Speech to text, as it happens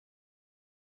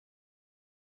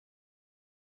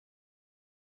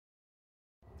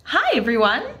Hi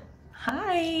everyone.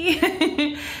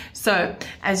 Hi. So,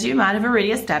 as you might have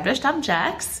already established, I'm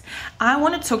Jax. I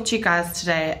want to talk to you guys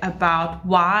today about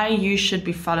why you should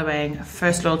be following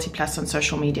First Loyalty Plus on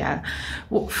social media.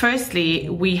 Well, firstly,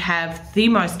 we have the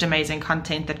most amazing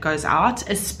content that goes out,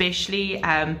 especially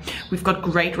we've got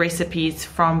great recipes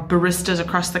from baristas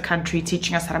across the country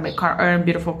teaching us how to make our own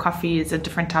beautiful coffees and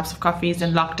different types of coffees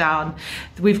in lockdown.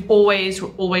 We're always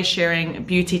sharing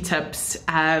beauty tips.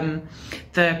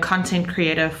 The content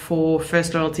creator for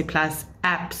First Loyalty Plus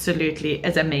absolutely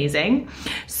is amazing.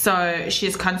 So she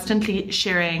is constantly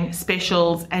sharing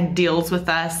specials and deals with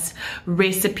us,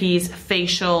 recipes,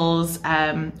 facials,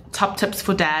 top tips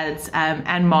for dads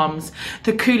and moms,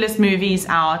 the coolest movies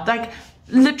out. Like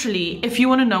literally, if you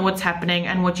want to know what's happening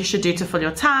and what you should do to fill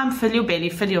your time, fill your belly,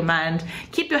 fill your mind,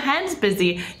 keep your hands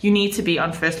busy, you need to be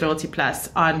on First Loyalty Plus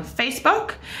on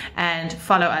Facebook and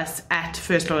follow us at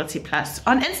First Loyalty Plus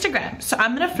on Instagram. So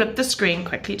I'm going to flip the screen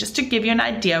quickly just to give you an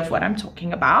idea of what I'm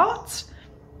talking about.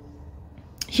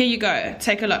 Here you go.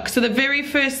 Take a look. So the very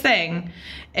first thing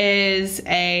is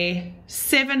a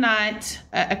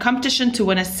competition to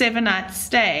win a 7-night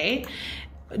stay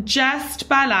just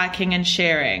by liking and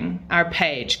sharing our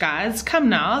page. Guys, come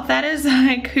now. That is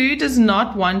like, who does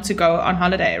not want to go on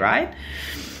holiday, right?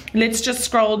 Let's just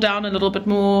scroll down a little bit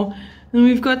more. And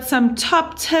we've got some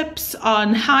top tips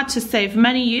on how to save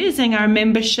money using our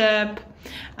membership.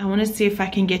 I want to see if I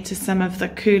can get to some of the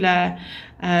cooler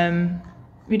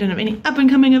we don't have any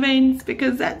up-and-coming events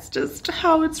because that's just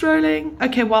how it's rolling.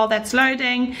 Okay, while that's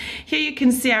loading, here you can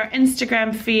see our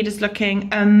Instagram feed is looking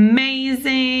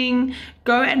amazing.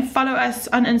 Go and follow us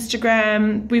on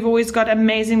Instagram. We've always got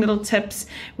amazing little tips.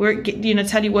 We're,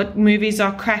 tell you what movies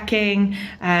are cracking,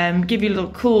 give you a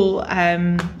little cool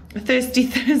Thirsty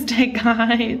Thursday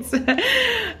guides.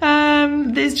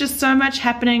 There's just so much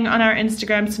happening on our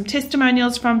Instagram, some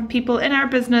testimonials from people in our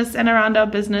business and around our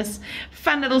business,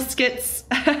 fun little skits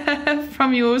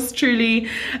from yours truly,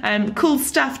 cool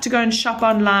stuff to go and shop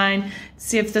online.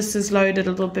 See if this is loaded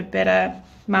a little bit better.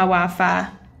 My Wi-Fi.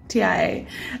 TIA.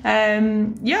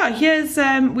 Here's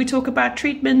we talk about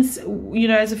treatments.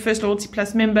 As a First Loyalty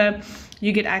Plus member,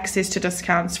 you get access to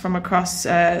discounts from across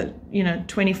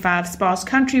 25 spas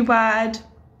countrywide.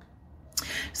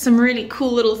 Some really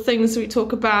cool little things we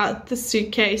talk about, the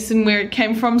suitcase and where it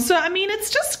came from. So I mean, it's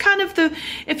just kind of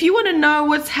if you want to know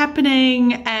what's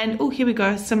happening, and oh, here we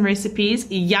go, some recipes.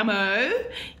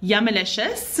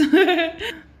 Yummalicious.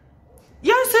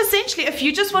 Yeah, so essentially, if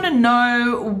you just want to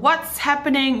know what's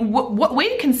happening,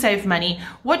 where you can save money,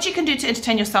 what you can do to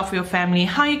entertain yourself or your family,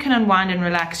 how you can unwind and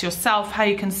relax yourself, how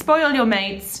you can spoil your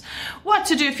mates, what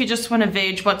to do if you just want to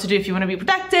veg, what to do if you want to be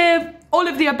productive, all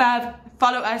of the above,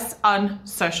 follow us on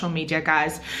social media,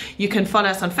 guys. You can follow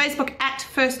us on Facebook at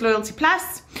First Loyalty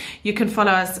Plus. You can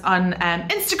follow us on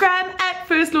Instagram at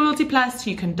First Loyalty Plus.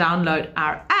 You can download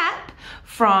our app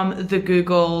from the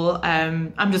Google,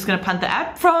 I'm just going to punt the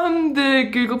app, from the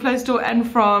Google Play Store and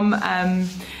from the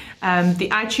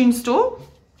iTunes Store.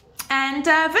 And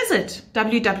visit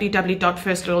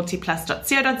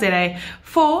www.firstloyaltyplus.co.za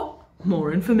for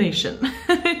more information.